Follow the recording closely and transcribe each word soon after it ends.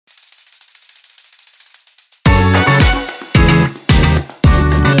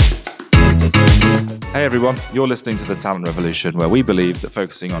everyone, you're listening to The Talent Revolution, where we believe that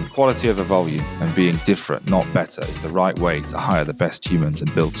focusing on quality over volume and being different, not better, is the right way to hire the best humans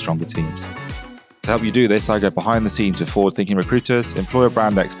and build stronger teams. To help you do this, I go behind the scenes with forward-thinking recruiters, employer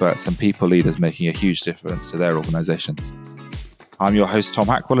brand experts, and people leaders making a huge difference to their organizations. I'm your host, Tom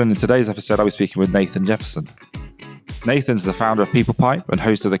Hackwell, and in today's episode, I'll be speaking with Nathan Jefferson. Nathan's the founder of PeoplePipe and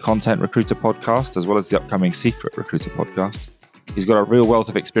host of the Content Recruiter podcast, as well as the upcoming Secret Recruiter podcast. He's got a real wealth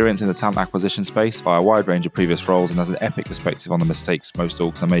of experience in the talent acquisition space via a wide range of previous roles and has an epic perspective on the mistakes most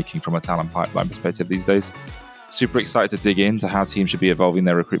orgs are making from a talent pipeline perspective these days. Super excited to dig into how teams should be evolving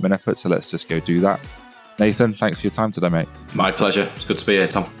their recruitment efforts, so let's just go do that. Nathan, thanks for your time today, mate. My pleasure. It's good to be here,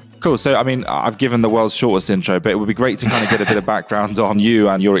 Tom. Cool. So, I've given the world's shortest intro, but it would be great to kind of get a bit of background on you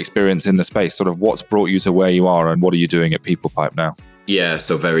and your experience in the space, sort of what's brought you to where you are and what are you doing at PeoplePipe now? Yeah,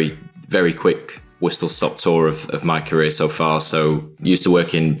 so very, very quick whistle-stop tour of my career so far. So used to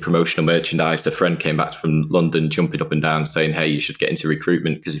work in promotional merchandise. A friend came back from London jumping up and down saying, hey, you should get into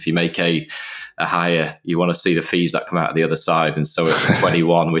recruitment because if you make a hire, you want to see the fees that come out of the other side. And so at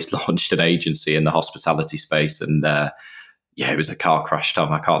 21, we launched an agency in the hospitality space. And it was a car crash,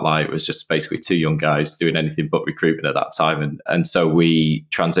 Tom. I can't lie. It was just basically two young guys doing anything but recruitment at that time. And so I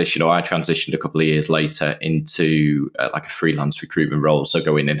transitioned a couple of years later into like a freelance recruitment role. So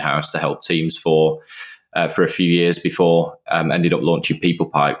going in-house to help teams for a few years before ended up launching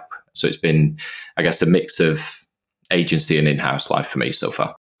PeoplePipe. So it's been, I guess, a mix of agency and in-house life for me so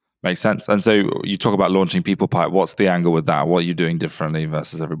far. Makes sense. And so you talk about launching PeoplePipe. What's the angle with that? What are you doing differently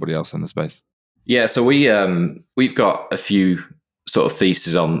versus everybody else in the space? Yeah, so we've got a few sort of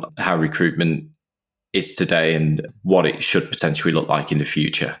theses on how recruitment is today and what it should potentially look like in the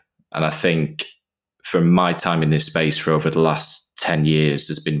future. And I think from my time in this space for over the last 10 years,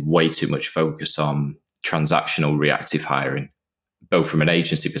 there's been way too much focus on transactional reactive hiring, both from an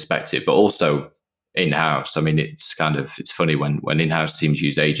agency perspective, but also in-house. I mean, it's funny when in-house teams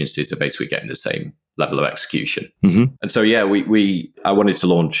use agencies, they're basically getting the same level of execution. Mm-hmm. And so, yeah, I wanted to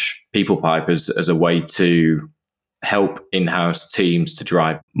launch PeoplePipe as a way to help in-house teams to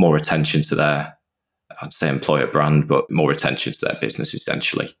drive more attention to their, I'd say employer brand, but more attention to their business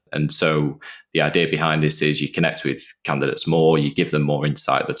essentially. And so the idea behind this is you connect with candidates more, you give them more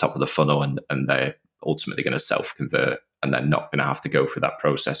insight at the top of the funnel, and they're ultimately going to self-convert. And they're not going to have to go through that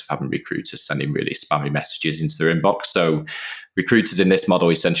process of having recruiters sending really spammy messages into their inbox. So recruiters in this model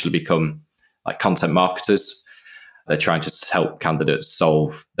essentially become like content marketers. They're trying to help candidates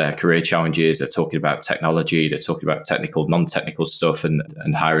solve their career challenges. They're talking about technology. They're talking about technical, non-technical stuff. And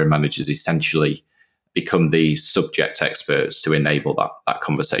hiring managers essentially become the subject experts to enable that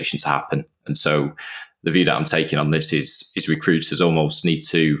conversation to happen. And so the view that I'm taking on this is recruiters almost need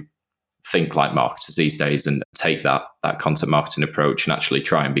to think like marketers these days and take that content marketing approach and actually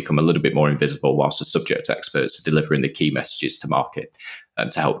try and become a little bit more invisible whilst the subject experts are delivering the key messages to market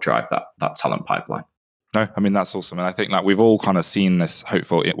and to help drive that talent pipeline. No, that's awesome. And I think like we've all kind of seen this,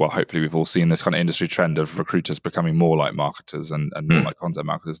 hopefully we've all seen this kind of industry trend of recruiters becoming more like marketers and more like content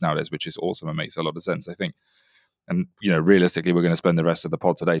marketers nowadays, which is awesome and makes a lot of sense, I think. And, realistically, we're going to spend the rest of the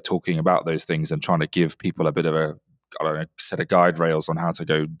pod today talking about those things and trying to give people a bit of a set of guide rails on how to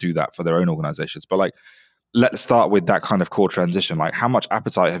go do that for their own organizations. But let's start with that kind of core transition. Like, how much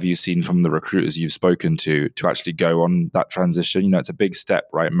appetite have you seen from the recruiters you've spoken to actually go on that transition? It's a big step,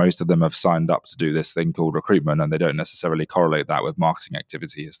 right? Most of them have signed up to do this thing called recruitment, and they don't necessarily correlate that with marketing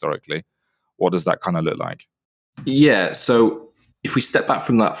activity historically. What does that kind of look like? Yeah. So if we step back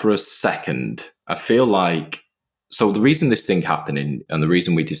from that for a second, I feel like, so the reason this thing happening and the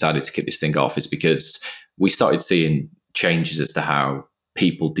reason we decided to kick this thing off is because we started seeing changes as to how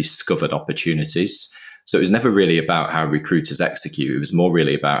people discovered opportunities. So it was never really about how recruiters execute. It was more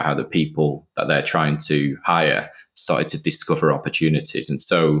really about how the people that they're trying to hire started to discover opportunities. And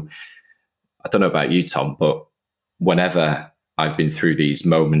so I don't know about you, Tom, but whenever I've been through these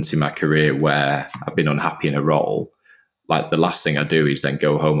moments in my career where I've been unhappy in a role, like the last thing I do is then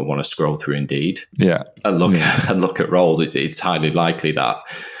go home and want to scroll through Indeed and look at roles. It's highly likely that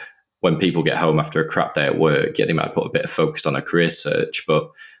when people get home after a crap day at work, they might put a bit of focus on a career search,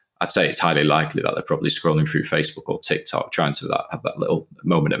 but I'd say it's highly likely that they're probably scrolling through Facebook or TikTok, trying to have that little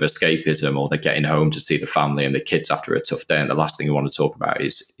moment of escapism, or they're getting home to see the family and the kids after a tough day. And the last thing you want to talk about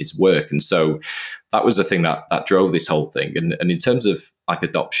is work. And so that was the thing that drove this whole thing. And in terms of like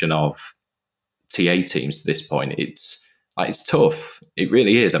adoption of TA teams to this point, it's tough. It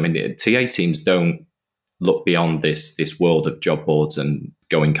really is. TA teams don't look beyond this world of job boards and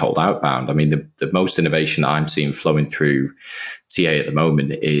going cold outbound. The most innovation that I'm seeing flowing through TA at the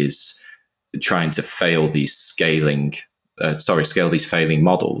moment is trying to scale these failing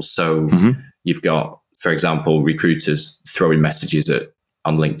models. So you've got for example, recruiters throwing messages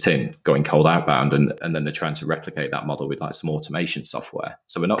on LinkedIn going cold outbound, and then they're trying to replicate that model with like some automation software.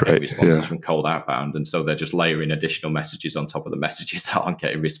 So we're not getting responses from cold outbound, and so they're just layering additional messages on top of the messages that aren't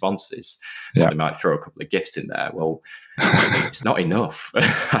getting responses. Or they might throw a couple of GIFs in there. Well, it's not enough.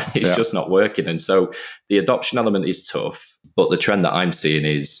 It's just not working. And so the adoption element is tough, but the trend that I'm seeing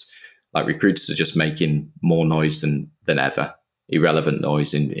is like recruiters are just making more noise than ever, irrelevant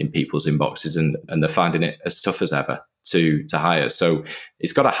noise in people's inboxes, and they're finding it as tough as ever to hire. So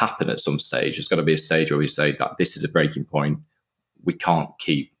it's got to happen at some stage. There's got to be a stage where we say that this is a breaking point. We can't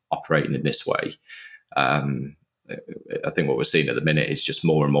keep operating in this way. I think what we're seeing at the minute is just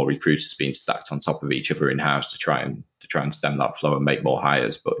more and more recruiters being stacked on top of each other in-house to try and stem that flow and make more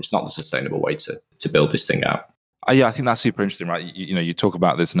hires. But it's not the sustainable way to build this thing out. Yeah, I think that's super interesting, right? You talk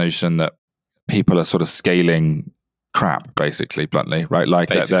about this notion that people are sort of scaling crap, basically, bluntly, right? Like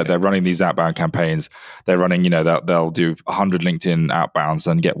they're running these outbound campaigns. They're running, they'll do 100 LinkedIn outbounds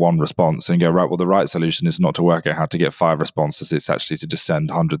and get one response and go, right, well, the right solution is not to work out how to get 5 responses. It's actually to just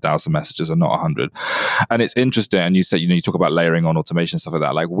send 100,000 messages and not 100. And it's interesting. And you said, you talk about layering on automation, stuff like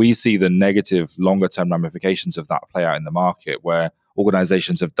that. Like we see the negative longer term ramifications of that play out in the market, where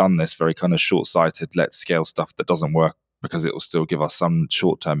organizations have done this very kind of short-sighted, let's scale stuff that doesn't work because it will still give us some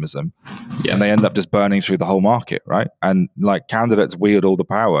short-termism. Yeah. And they end up just burning through the whole market, right? And like candidates wield all the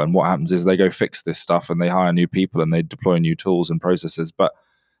power. And what happens is they go fix this stuff and they hire new people and they deploy new tools and processes, but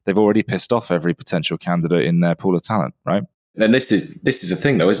they've already pissed off every potential candidate in their pool of talent, right? And this is the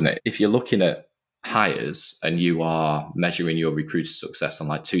thing though, isn't it? If you're looking at hires and you are measuring your recruiter success on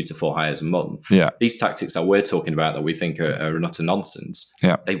like 2 to 4 hires a month, these tactics that we're talking about that we think are not a nonsense,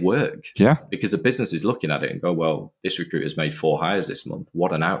 they work. Yeah. Because the business is looking at it and go, well, this recruiter's made 4 hires this month.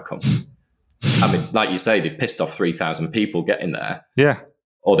 What an outcome. I mean, like you say, they've pissed off 3,000 people getting there. Yeah.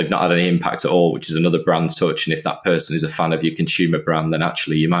 Or they've not had any impact at all, which is another brand touch. And if that person is a fan of your consumer brand, then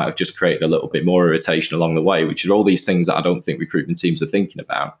actually you might have just created a little bit more irritation along the way, which are all these things that I don't think recruitment teams are thinking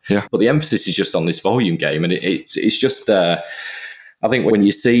about. Yeah. But the emphasis is just on this volume game. And it's just, I think when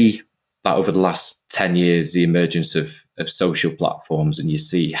you see that over the last 10 years, the emergence of social platforms, and you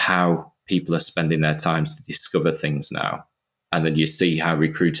see how people are spending their time to discover things now, and then you see how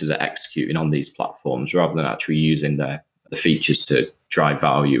recruiters are executing on these platforms rather than actually using the features to drive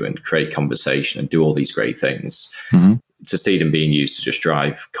value and create conversation and do all these great things. Mm-hmm. To see them being used to just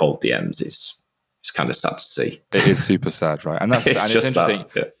drive cold DMs is kind of sad to see. It is super sad, right? And it's interesting. Sad,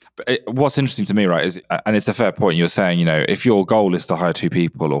 yeah. But what's interesting to me, right, is, and it's a fair point, you're saying, if your goal is to hire 2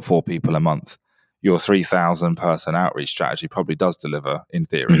 people or 4 people a month, your 3,000 person outreach strategy probably does deliver in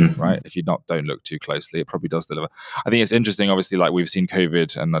theory, mm-hmm. right? If you don't look too closely, it probably does deliver. I think it's interesting, obviously, like we've seen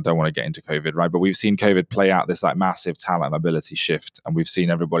COVID, and I don't want to get into COVID, right? But we've seen COVID play out this like massive talent mobility shift, and we've seen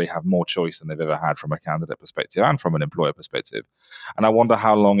everybody have more choice than they've ever had from a candidate perspective and from an employer perspective. And I wonder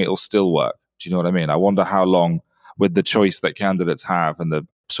how long it'll still work. Do you know what I mean? I wonder how long, with the choice that candidates have and the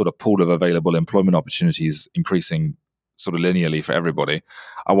sort of pool of available employment opportunities increasing sort of linearly for everybody,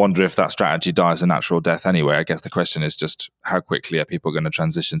 I wonder if that strategy dies a natural death anyway. I guess the question is just how quickly are people going to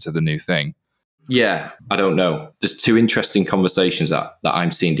transition to the new thing? Yeah, I don't know. There's 2 interesting conversations that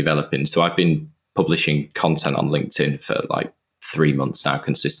I'm seeing developing. So I've been publishing content on LinkedIn for like 3 months now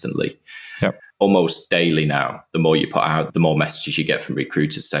consistently. Yep. Almost daily now. The more you put out, the more messages you get from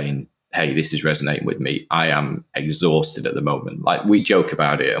recruiters saying, hey, this is resonating with me. I am exhausted at the moment. Like we joke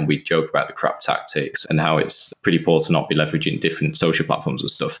about it, and we joke about the crap tactics and how it's pretty poor to not be leveraging different social platforms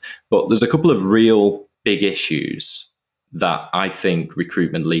and stuff. But there's a couple of real big issues that I think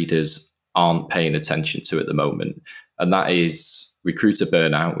recruitment leaders aren't paying attention to at the moment. And that is recruiter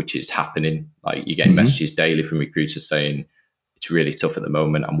burnout, which is happening. Like you're getting mm-hmm. messages daily from recruiters saying, it's really tough at the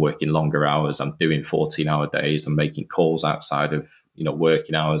moment. I'm working longer hours. I'm doing 14-hour days. I'm making calls outside of,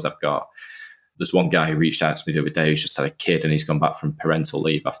 working hours. There's one guy who reached out to me the other day who's just had a kid, and he's gone back from parental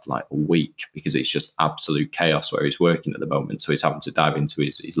leave after like a week because it's just absolute chaos where he's working at the moment. So he's having to dive into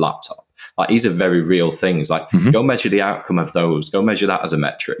his laptop. Like these are very real things. Like mm-hmm. go measure the outcome of those. Go measure that as a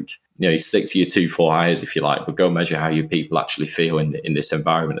metric. You stick to your 2-4 hires if you like, but go measure how your people actually feel in this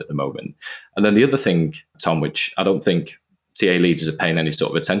environment at the moment. And then the other thing, Tom, which I don't think TA leaders are paying any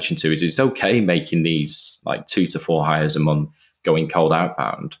sort of attention to, is it's okay making these like 2 to 4 hires a month, going cold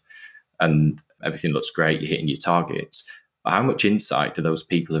outbound, and everything looks great, you're hitting your targets. But how much insight do those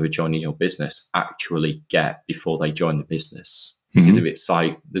people who are joining your business actually get before they join the business? Mm-hmm. Because if it's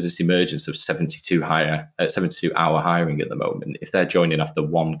like there's this emergence of 72-hour hiring at the moment, if they're joining after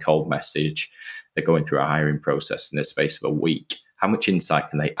 1 cold message, they're going through a hiring process in the space of a week, how much insight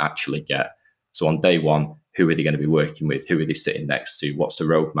can they actually get? So on day 1, who are they going to be working with? Who are they sitting next to? What's the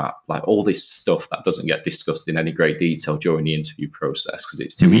roadmap? Like all this stuff that doesn't get discussed in any great detail during the interview process because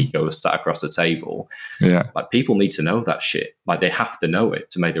it's two egos sat across the table. Yeah. Like people need to know that shit. Like they have to know it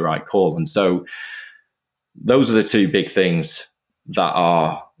to make the right call. And so those are the two big things that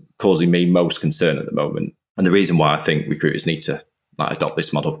are causing me most concern at the moment. And the reason why I think recruiters need to adopt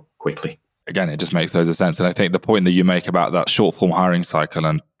this model quickly. Again, it just makes loads of sense. And I think the point that you make about that short form hiring cycle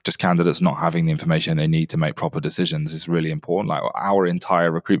and just candidates not having the information they need to make proper decisions is really important. Like our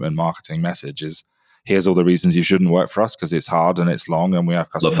entire recruitment marketing message is, here's all the reasons you shouldn't work for us because it's hard and it's long and we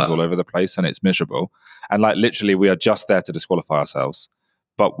have customers all over the place and it's miserable. And like literally we are just there to disqualify ourselves.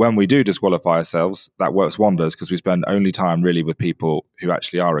 But when we do disqualify ourselves, that works wonders because we spend only time really with people who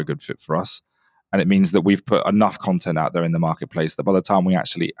actually are a good fit for us. And it means that we've put enough content out there in the marketplace that by the time we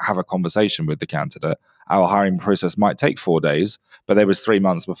actually have a conversation with the candidate, our hiring process might take 4 days, but there was 3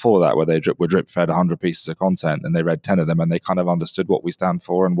 months before that where they were drip fed 100 pieces of content and they read 10 of them and they kind of understood what we stand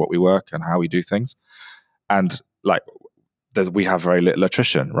for and what we work and how we do things. And like we have very little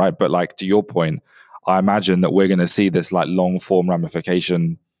attrition, right? But like to your point, I imagine that we're going to see this like long form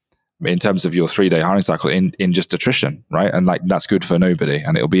ramification in terms of your 3-day hiring cycle in just attrition, right? And like that's good for nobody.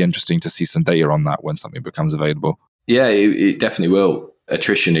 And it'll be interesting to see some data on that when something becomes available. Yeah, it definitely will.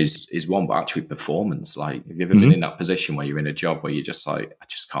 Attrition is one, but actually performance. Like, have you ever been in that position where you're in a job where you're just like, I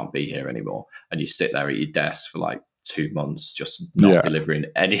just can't be here anymore, and you sit there at your desk for like 2 months, just not delivering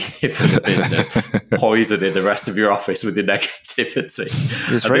anything for the business, poisoning the rest of your office with your negativity.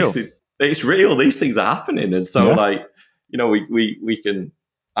 It's real. It's real. These things are happening, and so like, you know, we can.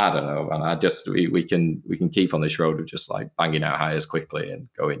 I don't know, and we can keep on this road of just like banging out hires quickly and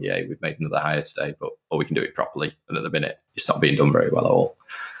going, yeah, we've made another hire today, or we can do it properly. And at the minute, it's not being done very well at all.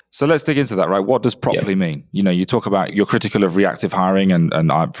 So let's dig into that, right? What does properly mean? You know, you talk about you're critical of reactive hiring, and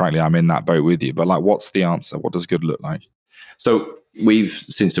frankly, I'm in that boat with you. But like, what's the answer? What does good look like? So we've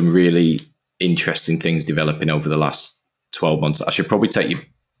seen some really interesting things developing over the last 12 months. I should probably take you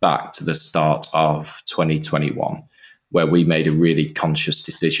back to the start of 2021. Where we made a really conscious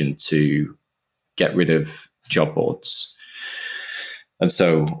decision to get rid of job boards. And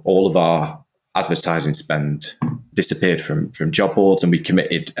so all of our advertising spend disappeared from job boards, and we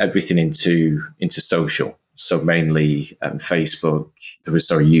committed everything into social. So mainly Facebook, there was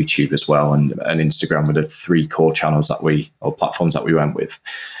YouTube as well, and Instagram were the 3 core channels platforms that we went with.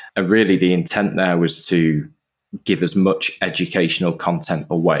 And really the intent there was to give as much educational content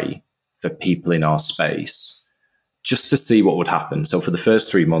away for people in our space, just to see what would happen. So for the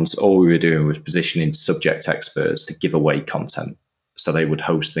first 3 months, all we were doing was positioning subject experts to give away content. So they would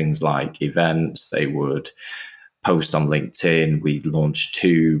host things like events, they would post on LinkedIn. We launched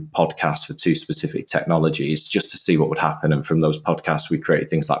 2 podcasts for 2 specific technologies just to see what would happen. And from those podcasts, we created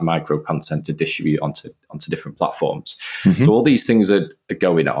things like micro content to distribute onto different platforms. So all these things are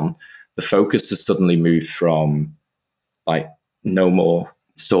going on. The focus has suddenly moved from like no more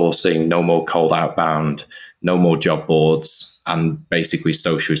sourcing, no more cold outbound, no more job boards, and basically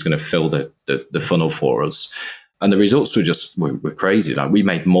social is going to fill the funnel for us. And the results were crazy. Like we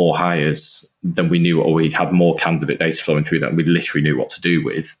made more hires than we knew, or we had more candidate data flowing through that we literally knew what to do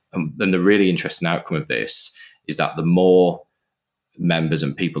with. And then the really interesting outcome of this is that the more members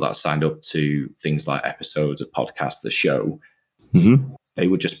and people that signed up to things like episodes of podcasts, the show, they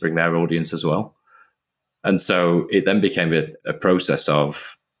would just bring their audience as well. And so it then became a process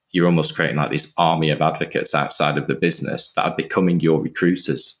of you're almost creating like this army of advocates outside of the business that are becoming your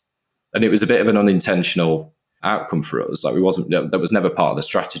recruiters. And it was a bit of an unintentional outcome for us. Like that was never part of the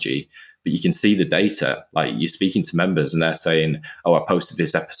strategy, but you can see the data. Like you're speaking to members and they're saying, oh, I posted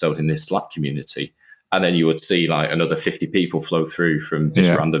this episode in this Slack community. And then you would see like another 50 people flow through from this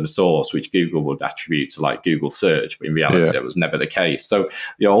random source, which Google would attribute to like Google search. But in reality, it was never the case. So,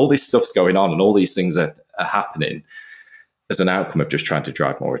 you know, all this stuff's going on and all these things are happening as an outcome of just trying to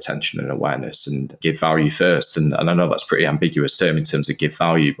drive more attention and awareness and give value first. And I know that's a pretty ambiguous term in terms of give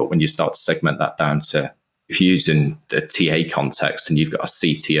value, but when you start to segment that down to, if you're using a TA context and you've got a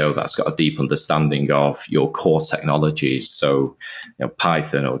CTO that's got a deep understanding of your core technologies, so you know,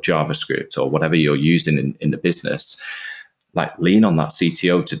 Python or JavaScript or whatever you're using in the business, like lean on that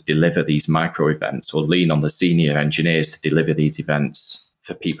CTO to deliver these micro events, or lean on the senior engineers to deliver these events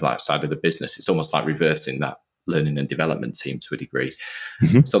for people outside of the business. It's almost like reversing that learning and development team to a degree.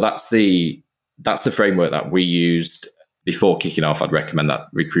 So that's the framework that we used. Before kicking off, I'd recommend that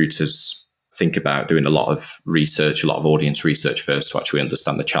recruiters think about doing a lot of research, a lot of audience research first to actually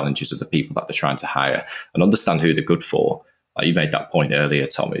understand the challenges of the people that they're trying to hire and understand who they're good for. Like you made that point earlier,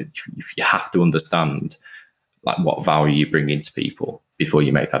 Tom, if you have to understand like what value you bring into people before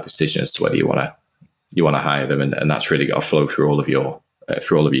you make that decision as to whether you want to you want to hire them, and that's really got to flow through all of your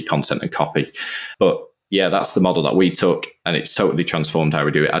content and copy. But yeah, that's the model that we took, and it's totally transformed how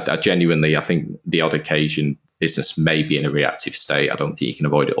we do it. I genuinely, I think the odd occasion business may be in a reactive state. I don't think you can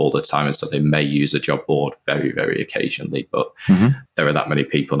avoid it all the time, and so they may use a job board very, very occasionally. But there are that many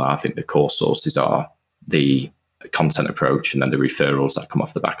people now. I think the core sources are the content approach and then the referrals that come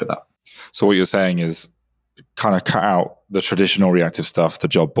off the back of that. So what you're saying is kind of cut out the traditional reactive stuff, the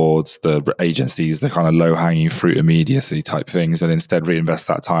job boards, the agencies, the kind of low-hanging fruit immediacy type things, and instead reinvest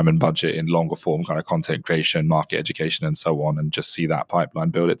that time and budget in longer form kind of content creation, market education, and so on, and just see that pipeline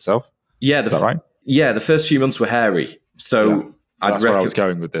build itself? Yeah. Is that right? Yeah, the first few months were hairy. So that's where I was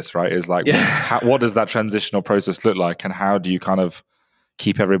going with this, right? Is like, what does that transitional process look like, and how do you kind of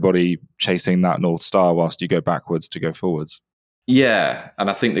keep everybody chasing that North Star whilst you go backwards to go forwards? Yeah, and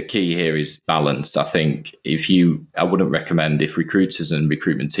I think the key here is balance. I think I wouldn't recommend, if recruiters and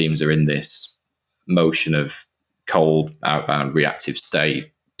recruitment teams are in this motion of cold, outbound, reactive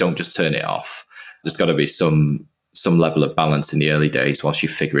state, don't just turn it off. There's got to be some level of balance in the early days whilst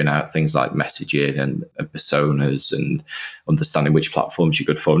you're figuring out things like messaging and personas and understanding which platforms you're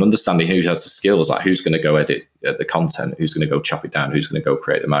good for, and understanding who has the skills, like who's going to go edit the content, who's going to go chop it down, who's going to go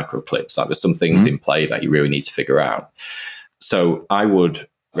create the micro clips. Like there's some things in play that you really need to figure out. So I would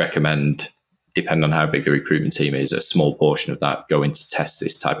recommend, depending on how big the recruitment team is, a small portion of that going to test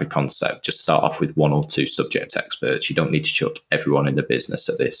this type of concept. Just start off with 1 or 2 subject experts. You don't need to chuck everyone in the business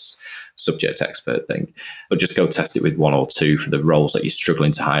at this subject expert thing, but just go test it with 1 or 2 for the roles that you're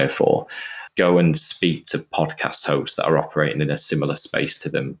struggling to hire for. Go and speak to podcast hosts that are operating in a similar space to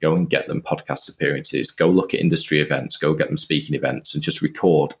them. Go and get them podcast appearances. Go look at industry events. Go get them speaking events, and just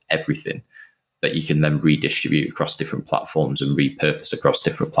record everything that you can then redistribute across different platforms and repurpose across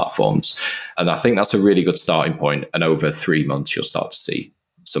different platforms. And I think that's a really good starting point. And over 3 months, you'll start to see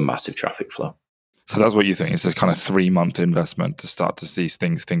some massive traffic flow. So that's what you think. It's a kind of 3-month investment to start to see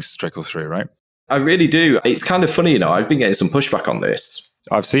things trickle through, right? I really do. It's kind of funny, I've been getting some pushback on this.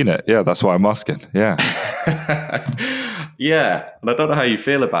 I've seen it. Yeah, that's why I'm asking. Yeah. Yeah. And I don't know how you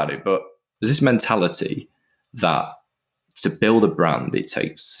feel about it, but there's this mentality that to build a brand, it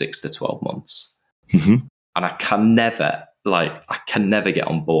takes 6 to 12 months. And I can never get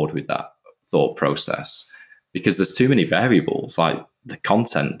on board with that thought process, because there's too many variables, like the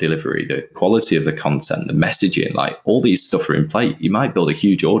content delivery, the quality of the content, the messaging, like all these stuff are in play. You might build a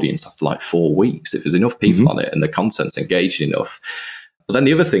huge audience after like 4 weeks if there's enough people on it and the content's engaged enough. But then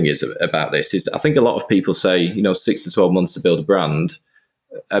the other thing is about this is I think a lot of people say, 6 to 12 months to build a brand.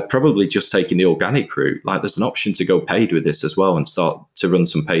 Probably just taking the organic route. Like there's an option to go paid with this as well and start to run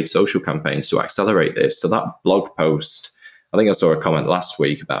some paid social campaigns to accelerate this. So that blog post, I think I saw a comment last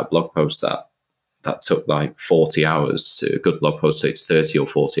week about a blog post that took like 40 hours to, a good blog post takes 30 or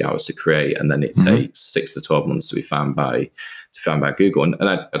 40 hours to create, and then it takes 6 to 12 months to be found by Google. And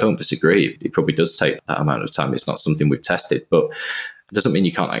I don't disagree. It probably does take that amount of time. It's not something we've tested, but it doesn't mean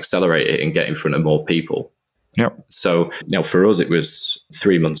you can't accelerate it and get in front of more people. Yep. So, for us, it was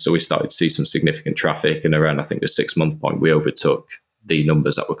 3 months. So we started to see some significant traffic, and around, I think, the 6-month point, we overtook the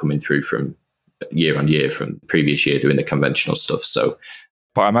numbers that were coming through from year on year from previous year doing the conventional stuff. So,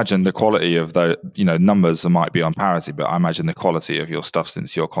 but I imagine the quality of the, numbers might be on parity, but I imagine the quality of your stuff,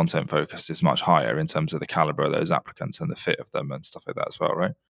 since you're content focused, is much higher in terms of the caliber of those applicants and the fit of them and stuff like that as well,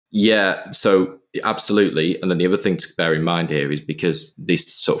 right? Yeah, so absolutely. And then the other thing to bear in mind here is because this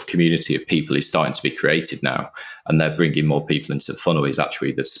sort of community of people is starting to be creative now, and they're bringing more people into the funnel, is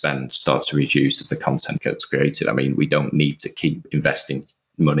actually the spend starts to reduce as the content gets created. I mean, we don't need to keep investing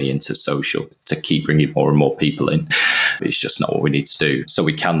money into social to keep bringing more and more people in. It's just not what we need to do. So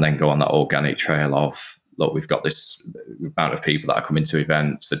we can then go on that organic trail of, look, we've got this amount of people that are coming to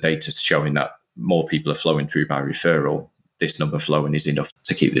events. The data's showing that more people are flowing through by referral. This number flowing is enough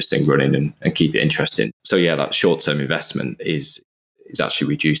to keep this thing running and keep it interesting. So yeah, that short-term investment is actually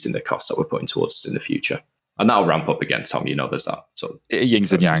reducing the costs that we're putting towards in the future. And that'll ramp up again, Tom. There's that. So it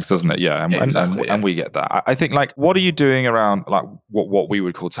yings and yangs, doesn't it? Yeah. And we get that. I think, like, what are you doing around like what we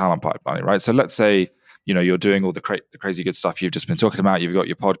would call talent pipelining, right? So let's say, you're doing all the crazy good stuff you've just been talking about. You've got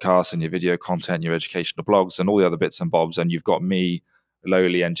your podcast and your video content, your educational blogs and all the other bits and bobs. And you've got me,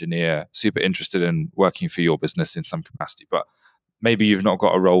 lowly engineer, super interested in working for your business in some capacity, but maybe you've not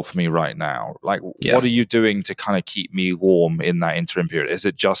got a role for me right now. Like, what are you doing to kind of keep me warm in that interim period? Is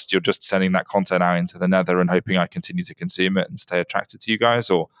it you're just sending that content out into the nether and hoping I continue to consume it and stay attracted to you guys?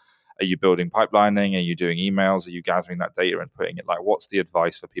 Or are you building pipelining? Are you doing emails? Are you gathering that data and putting it? Like, what's the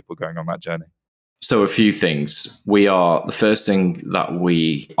advice for people going on that journey? So a few things. The first thing that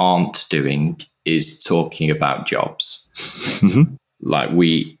we aren't doing is talking about jobs. Like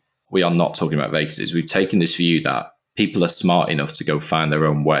we we are not talking about vacancies. We've taken this view that people are smart enough to go find their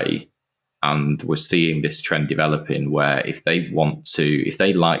own way. And we're seeing this trend developing where if they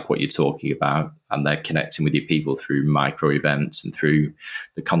like what you're talking about and they're connecting with your people through micro events and through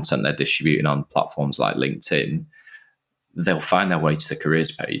the content they're distributing on platforms like LinkedIn, they'll find their way to the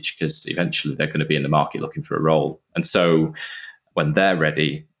careers page because eventually they're going to be in the market looking for a role. And so when they're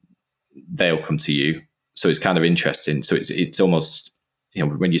ready, they'll come to you. So it's kind of interesting. So it's almost,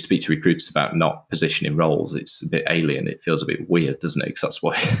 when you speak to recruiters about not positioning roles, it's a bit alien. It feels a bit weird, doesn't it? Because that's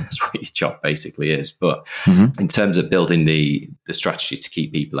what your job basically is. But in terms of building the strategy to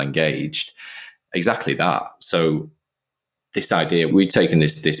keep people engaged, exactly that. So this idea, we've taken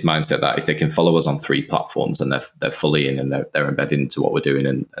this mindset that if they can follow us on 3 platforms and they're fully in and they're embedded into what we're doing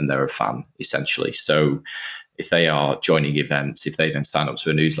and they're a fan, essentially. So if they are joining events, if they then sign up to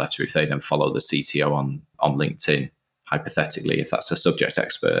a newsletter, if they then follow the CTO on LinkedIn, hypothetically, if that's a subject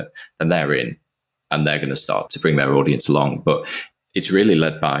expert, then they're in and they're going to start to bring their audience along. But it's really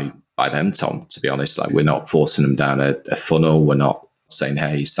led by them, Tom, to be honest. Like, we're not forcing them down a funnel. We're not saying,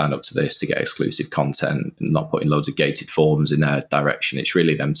 hey, sign up to this to get exclusive content, and not putting loads of gated forms in their direction. It's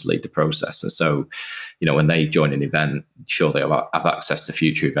really them to lead the process. And so, when they join an event, sure, they'll have access to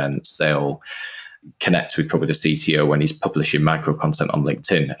future events. They'll connect with probably the CTO when he's publishing micro content on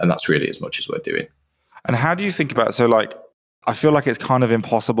LinkedIn. And that's really as much as we're doing. And how do you think about, so like, I feel like it's kind of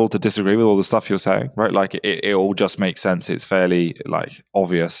impossible to disagree with all the stuff you're saying, right? Like it all just makes sense. It's fairly like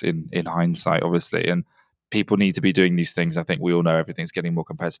obvious in hindsight, obviously. And people need to be doing these things. I think we all know everything's getting more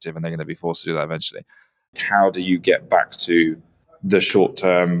competitive and they're going to be forced to do that eventually. How do you get back to the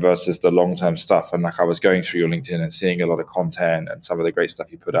short-term versus the long-term stuff? And like, I was going through your LinkedIn and seeing a lot of content and some of the great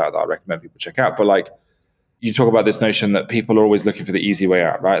stuff you put out that I recommend people check out. But like, you talk about this notion that people are always looking for the easy way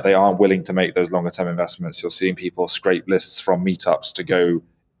out, right? They aren't willing to make those longer term investments. You're seeing people scrape lists from meetups to go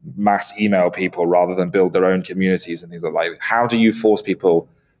mass email people rather than build their own communities and things like that. How do you force people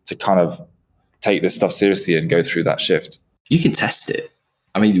to kind of take this stuff seriously and go through that shift? You can test it.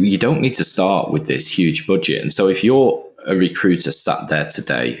 I mean, you don't need to start with this huge budget. And so if you're a recruiter sat there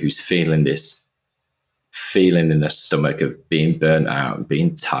today who's feeling this feeling in their stomach of being burnt out and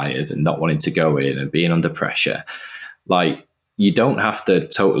being tired and not wanting to go in and being under pressure, like, you don't have to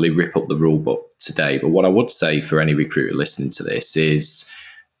totally rip up the rule book today. But what I would say for any recruiter listening to this is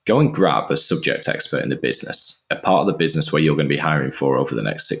go and grab a subject expert in the business, a part of the business where you're going to be hiring for over the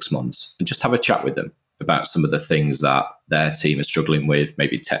next 6 months, and just have a chat with them about some of the things that their team is struggling with,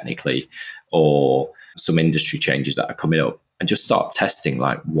 maybe technically, or some industry changes that are coming up, and just start testing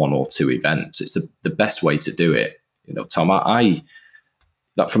like 1 or 2 events. It's the best way to do it. Tom, I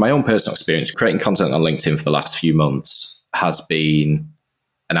that from my own personal experience, creating content on LinkedIn for the last few months has been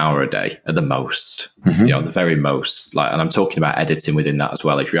an hour a day at the most, the very most. Like, and I'm talking about editing within that as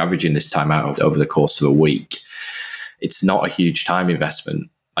well. If you're averaging this time out over the course of a week, it's not a huge time investment.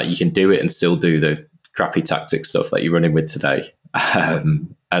 Like, you can do it and still do the crappy tactic stuff that you're running with today.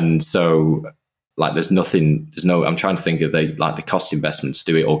 And so, like, I'm trying to think of the cost investment to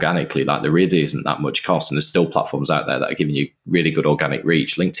do it organically. Like, there really isn't that much cost, and there's still platforms out there that are giving you really good organic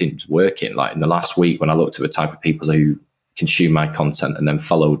reach. LinkedIn's working. Like, in the last week, when I looked at the type of people who consume my content and then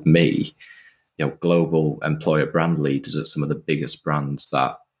followed me, global employer brand leaders at some of the biggest brands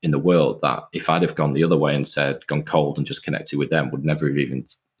that in the world, that if I'd have gone the other way and gone cold and just connected with them, would never even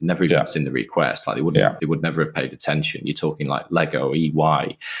seen the request. Like, they would never have paid attention. You're talking like Lego,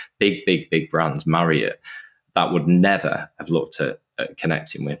 EY, big brands, Marriott, that would never have looked at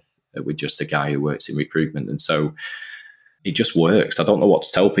connecting with just a guy who works in recruitment. And so it just works. I don't know what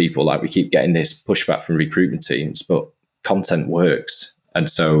to tell people. Like, we keep getting this pushback from recruitment teams, but content works. And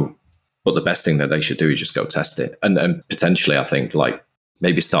so, but the best thing that they should do is just go test it. And potentially, I think, like,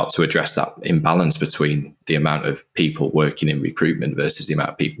 maybe start to address that imbalance between the amount of people working in recruitment versus the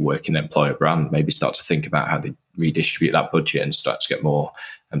amount of people working in employer brand. Maybe start to think about how they redistribute that budget and start to get more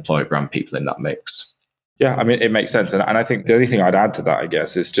employer brand people in that mix. Yeah, I mean, it makes sense. And I think the only thing I'd add to that, I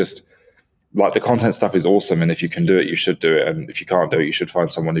guess, is just like, the content stuff is awesome. And if you can do it, you should do it. And if you can't do it, you should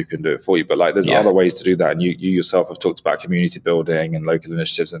find someone who can do it for you. But like, there's other ways to do that. And you yourself have talked about community building and local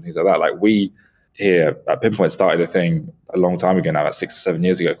initiatives and things like that. Like, we here at Pinpoint started a thing a long time ago now, about 6 or 7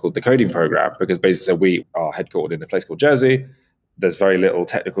 years ago, called the Coding Program, because basically we are headquartered in a place called Jersey. There's very little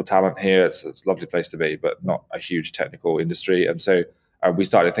technical talent here. It's a lovely place to be, but not a huge technical industry. And so we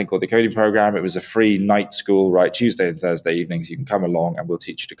started a thing called the Coding Program. It was a free night school, right? Tuesday and Thursday evenings, you can come along and we'll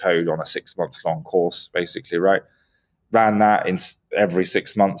teach you to code on a 6-month-long course, basically, right? Ran that in every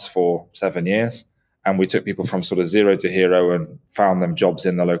 6 months for 7 years. And we took people from sort of zero to hero and found them jobs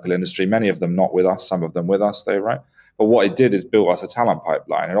in the local industry, many of them not with us, some of them with us though, right? But what it did is built us a talent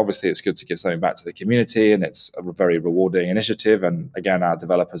pipeline. And obviously it's good to give something back to the community, and it's a very rewarding initiative. And again, our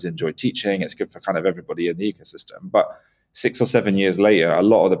developers enjoy teaching. It's good for kind of everybody in the ecosystem. But 6 or 7 years later, a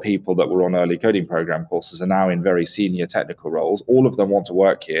lot of the people that were on early coding program courses are now in very senior technical roles. All of them want to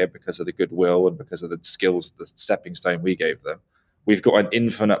work here because of the goodwill and because of the skills, the stepping stone we gave them. We've got an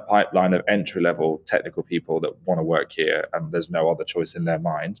infinite pipeline of entry-level technical people that want to work here, and there's no other choice in their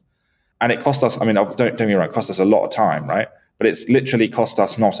mind. And it cost us, I mean, don't get me wrong, it cost us a lot of time, right? But it's literally cost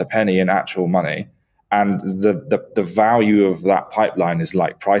us not a penny in actual money. And the value of that pipeline is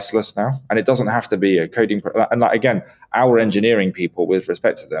like priceless now. And it doesn't have to be a coding. And like, again, our engineering people, with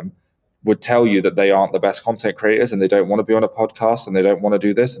respect to them, would tell you that they aren't the best content creators and they don't want to be on a podcast and they don't want to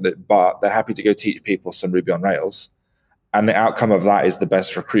do this, but they're happy to go teach people some Ruby on Rails. And the outcome of that is the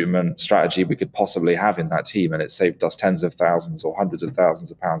best recruitment strategy we could possibly have in that team. And it saved us tens of thousands or hundreds of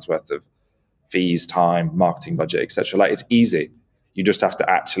thousands of pounds worth of fees, time, marketing budget, etc. Like, it's easy. You just have to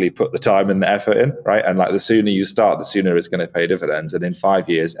actually put the time and the effort in, right? And like, the sooner you start, the sooner it's going to pay dividends. And in 5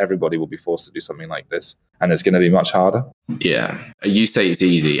 years, everybody will be forced to do something like this, and it's going to be much harder. Yeah. You say it's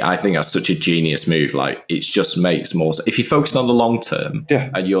easy. I think that's such a genius move. Like, it just makes more sense. If you focus on the long term,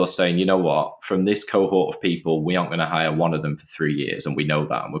 and you're saying, you know what, from this cohort of people, we aren't going to hire one of them for 3 years, and we know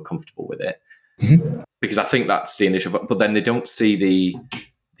that, and we're comfortable with it. Mm-hmm. Because I think that's the initial, but then they don't see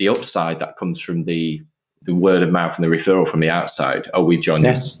the upside that comes from the word of mouth and the referral from the outside. Oh, we've joined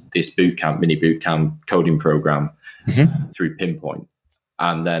this bootcamp, mini bootcamp coding program through Pinpoint.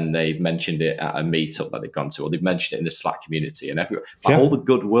 And then they've mentioned it at a meetup that they've gone to, or they've mentioned it in the Slack community and everywhere. Like, all the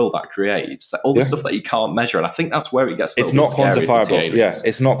goodwill that creates, like, all the stuff that you can't measure. And I think that's where it gets a little bit scary. It's not quantifiable. Yes,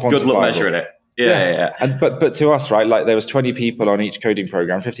 it's not quantifiable. Good luck measuring it. Yeah. And but to us, right, like, there was 20 people on each coding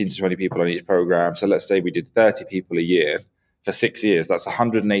program, 15 to 20 people on each program. So let's say we did 30 people a year. For 6 years, that's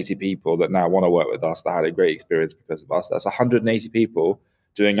 180 people that now want to work with us, that had a great experience because of us. That's 180 people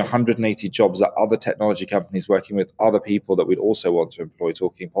doing 180 jobs at other technology companies, working with other people that we'd also want to employ,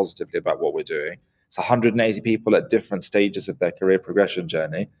 talking positively about what we're doing. It's 180 people at different stages of their career progression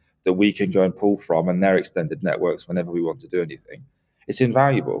journey that we can go and pull from, and their extended networks whenever we want to do anything. It's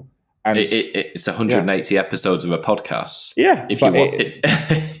invaluable. And it's 180 episodes of a podcast. Yeah, if you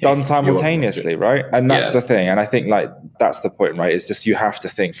want, done simultaneously, right? And that's the thing. And I think, like, that's the point, right? It's just, you have to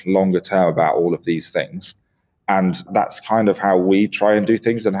think longer term about all of these things. And that's kind of how we try and do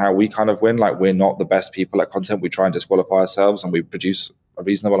things and how we kind of win. Like, we're not the best people at content. We try and disqualify ourselves, and we produce a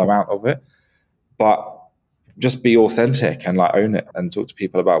reasonable amount of it. But just be authentic and like own it, and talk to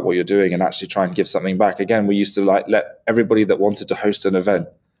people about what you're doing and actually try and give something back. Again, we used to like let everybody that wanted to host an event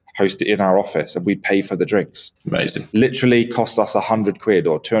host it in our office, and we'd pay for the drinks. Amazing. Literally cost us 100 quid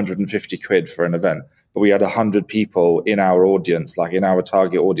or 250 quid for an event. But we had 100 people in our audience, like in our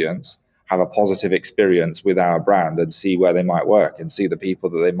target audience, have a positive experience with our brand and see where they might work and see the people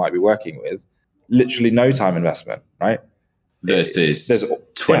that they might be working with. Literally no time investment, right? There's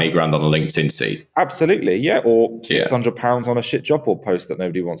 20 grand on a LinkedIn seat. Absolutely, yeah. Or £600 on a shit job board post that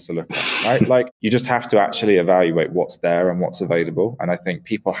nobody wants to look at, right? Like, you just have to actually evaluate what's there and what's available. And I think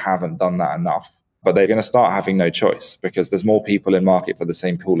people haven't done that enough. But they're going to start having no choice, because there's more people in market for the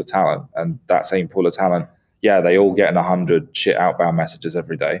same pool of talent. And that same pool of talent, they all get 100 shit outbound messages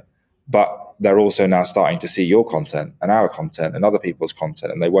every day. But they're also now starting to see your content and our content and other people's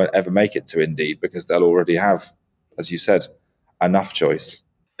content. And they won't ever make it to Indeed because they'll already have, as you said, enough choice.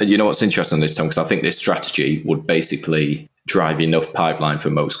 And you know what's interesting this time? Because I think this strategy would basically drive enough pipeline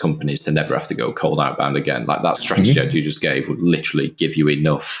for most companies to never have to go cold outbound again. Like, that strategy that you just gave would literally give you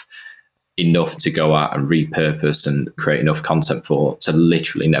enough to go out and repurpose and create enough content for, to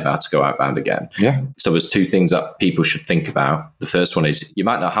literally never have to go outbound again. Yeah. So there's two things that people should think about. The first one is, you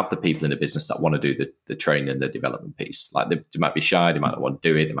might not have the people in the business that want to do the training and the development piece. Like, they might be shy, they might not want to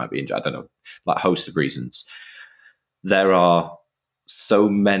do it, they might be, I don't know, like a host of reasons. There are so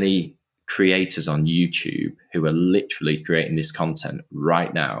many creators on YouTube who are literally creating this content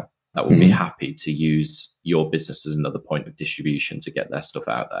right now that will be happy to use your business as another point of distribution to get their stuff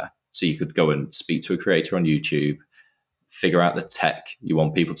out there. So you could go and speak to a creator on YouTube, figure out the tech you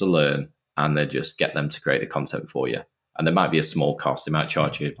want people to learn, and then just get them to create the content for you. And there might be a small cost. They might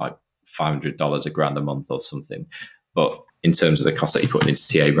charge you like $500, $1,000 a month or something. But in terms of the cost that you're putting into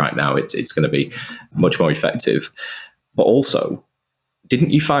TA right now, it's going to be much more effective. But also,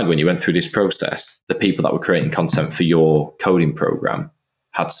 didn't you find when you went through this process, the people that were creating content for your coding program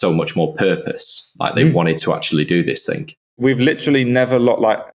had so much more purpose? Like, they wanted to actually do this thing. We've literally never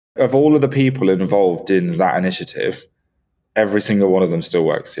of all of the people involved in that initiative, every single one of them still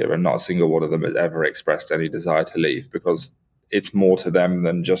works here, and not a single one of them has ever expressed any desire to leave, because it's more to them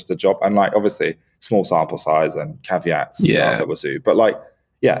than just a job. And like, obviously, small sample size and caveats Yeah. are the wazoo. But like,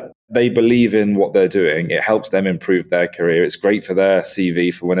 yeah, they believe in what they're doing. It helps them improve their career. It's great for their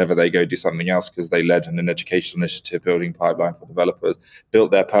CV for whenever they go do something else, because they led an educational initiative, building pipeline for developers,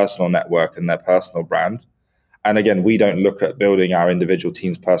 built their personal network and their personal brand. And again, we don't look at building our individual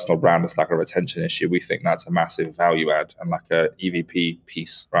team's personal brand as like a retention issue. We think that's a massive value add and like a EVP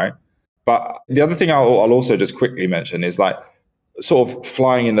piece, right? But the other thing I'll also just quickly mention is like sort of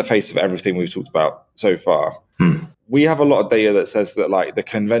flying in the face of everything we've talked about so far. We have a lot of data that says that like the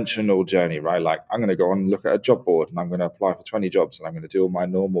conventional journey, right? Like I'm going to go and look at a job board and I'm going to apply for 20 jobs and I'm going to do all my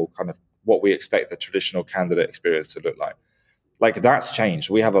normal kind of what we expect the traditional candidate experience to look like. Like that's changed.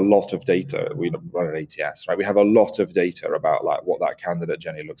 We have a lot of data. We run an ATS, right? We have a lot of data about like what that candidate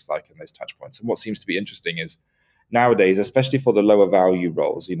journey looks like in those touch points. And what seems to be interesting is nowadays, especially for the lower value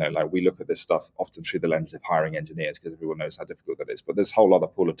roles, like we look at this stuff often through the lens of hiring engineers because everyone knows how difficult that is. But there's a whole other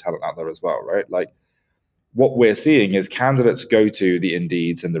pool of talent out there as well, right? Like what we're seeing is candidates go to the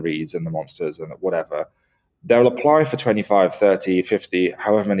Indeeds and the Reeds and the Monsters and whatever. They'll apply for 25, 30, 50,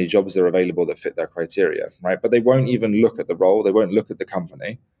 however many jobs are available that fit their criteria, right? But they won't even look at the role. They won't look at the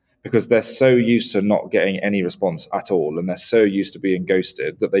company because they're so used to not getting any response at all. And they're so used to being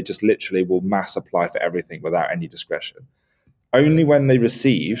ghosted that they just literally will mass apply for everything without any discretion. Only when they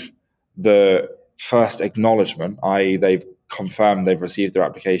receive the first acknowledgement, i.e. they've confirmed they've received their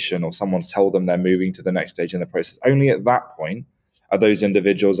application or someone's told them they're moving to the next stage in the process, only at that point are those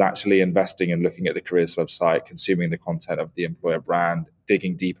individuals actually investing and looking at the careers website, consuming the content of the employer brand,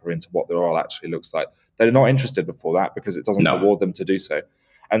 digging deeper into what the role actually looks like. They're not interested before that because it doesn't reward them to do so.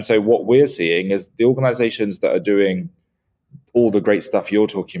 And so what we're seeing is the organizations that are doing all the great stuff you're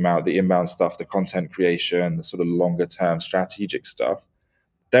talking about, the inbound stuff, the content creation, the sort of longer term strategic stuff,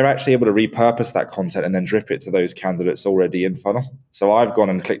 they're actually able to repurpose that content and then drip it to those candidates already in funnel. So I've gone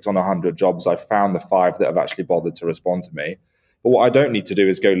and clicked on 100 jobs. I've found the 5 that have actually bothered to respond to me. But what I don't need to do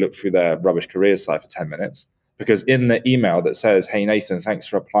is go look through their rubbish careers site for 10 minutes, because in the email that says, hey, Nathan, thanks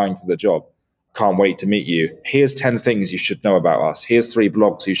for applying for the job. Can't wait to meet you. Here's 10 things you should know about us. Here's 3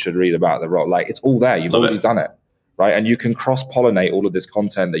 blogs you should read about the role. Like it's all there. You've already done it, right? And you can cross-pollinate all of this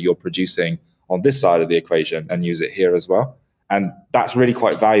content that you're producing on this side of the equation and use it here as well. And that's really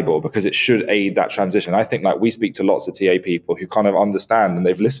quite valuable because it should aid that transition. I think like we speak to lots of TA people who kind of understand and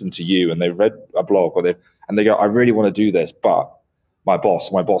they've listened to you and they've read a blog and they go, I really want to do this, but my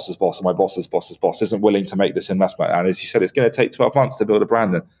boss's boss, and my boss's boss's boss isn't willing to make this investment. And as you said, it's going to take 12 months to build a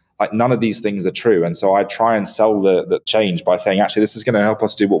brand. And like none of these things are true. And so I try and sell the change by saying, actually, this is going to help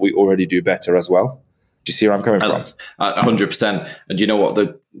us do what we already do better as well. Do you see where I'm coming from? 100%. And you know what?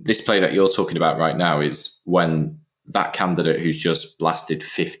 This play that you're talking about right now is when that candidate who's just blasted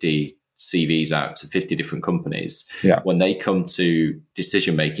 50 CVs out to 50 different companies, when they come to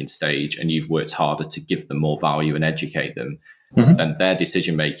decision-making stage and you've worked harder to give them more value and educate them, then their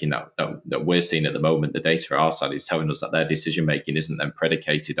decision-making that we're seeing at the moment, the data at our side is telling us that their decision-making isn't then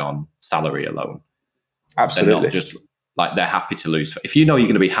predicated on salary alone. Absolutely. They're not just like they're happy to lose. If you know you're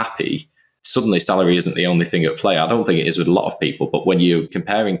going to be happy, suddenly salary isn't the only thing at play. I don't think it is with a lot of people, but when you're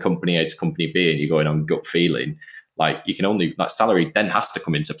comparing company A to company B and you're going on gut feeling, like you can only, like salary then has to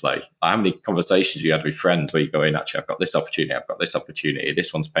come into play. Like how many conversations you had with friends where you go in, actually, I've got this opportunity,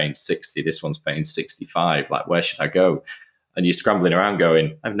 this one's paying 60, this one's paying 65, like where should I go? And you're scrambling around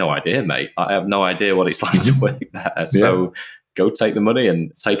going, I have no idea, mate. I have no idea what it's like to work there. So go take the money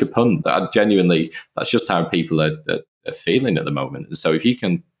and take a punt. Genuinely, that's just how people are feeling at the moment. And so if you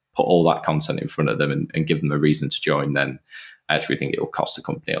can put all that content in front of them and give them a reason to join, then I actually think it will cost the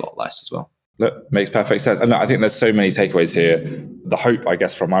company a lot less as well. Look, makes perfect sense. And I think there's so many takeaways here. The hope, I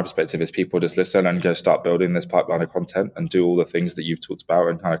guess, from my perspective is people just listen and go start building this pipeline of content and do all the things that you've talked about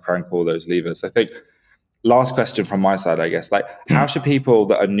and kind of crank all those levers. I think last question from my side, I guess, like how should people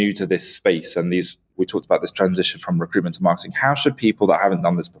that are new to this space and we talked about this transition from recruitment to marketing, how should people that haven't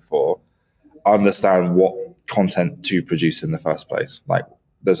done this before understand what content to produce in the first place? Like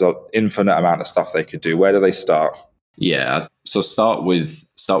there's an infinite amount of stuff they could do. Where do they start? Yeah. So start with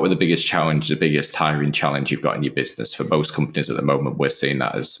the biggest challenge, the biggest hiring challenge you've got in your business. For most companies at the moment, we're seeing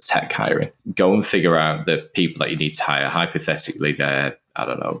that as tech hiring. Go and figure out the people that you need to hire. Hypothetically, they're, I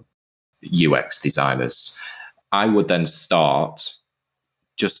don't know, UX designers. I would then start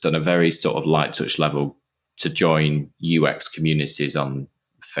just on a very sort of light touch level to join UX communities on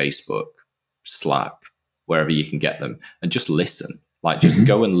Facebook, Slack, wherever you can get them, and just listen. Like just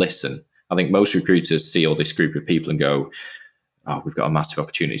go and listen. I think most recruiters see all this group of people and go, we've got a massive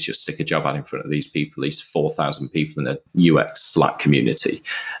opportunity to just stick a job ad in front of these people, these 4,000 people in the UX Slack community,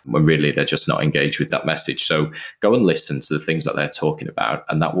 when really they're just not engaged with that message. So go and listen to the things that they're talking about,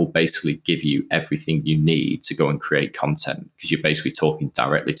 and that will basically give you everything you need to go and create content, because you're basically talking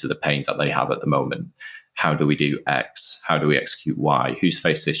directly to the pains that they have at the moment. How do we do X? How do we execute Y? Who's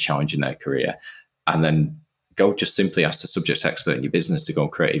faced this challenge in their career? And then go just simply ask the subject expert in your business to go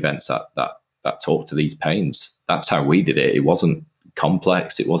and create events that talk to these pains. That's how we did it. It wasn't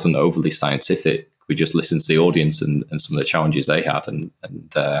complex. It wasn't overly scientific. We just listened to the audience and some of the challenges they had and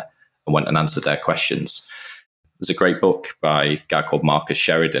went and answered their questions. There's a great book by a guy called Marcus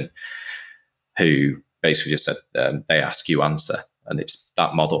Sheridan, who basically just said, they ask, you answer. And it's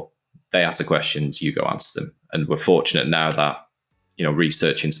that model. They ask the questions, you go answer them. And we're fortunate now that,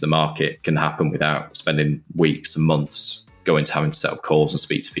 research into the market can happen without spending weeks and months having to set up calls and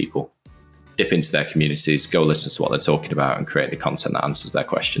speak to people. Dip into their communities, go listen to what they're talking about, and create the content that answers their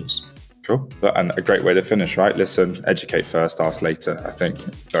questions. Cool. And a great way to finish, right? Listen, educate first, ask later. I think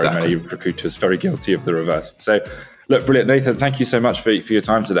many recruiters very guilty of the reverse. So look, brilliant. Nathan, thank you so much for your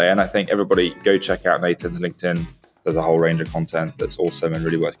time today. And I think everybody go check out Nathan's LinkedIn. There's a whole range of content that's awesome and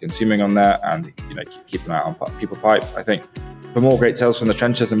really worth consuming on there. And, keep an eye on People Pipe. I think for more great tales from the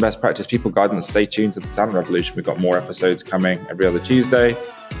trenches and best practice people guidance, stay tuned to the Talent Revolution. We've got more episodes coming every other Tuesday.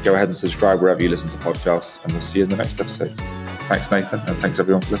 Go ahead and subscribe wherever you listen to podcasts, and we'll see you in the next episode. Thanks, Nathan, and thanks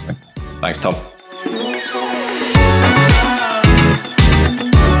everyone for listening. Thanks, Tom.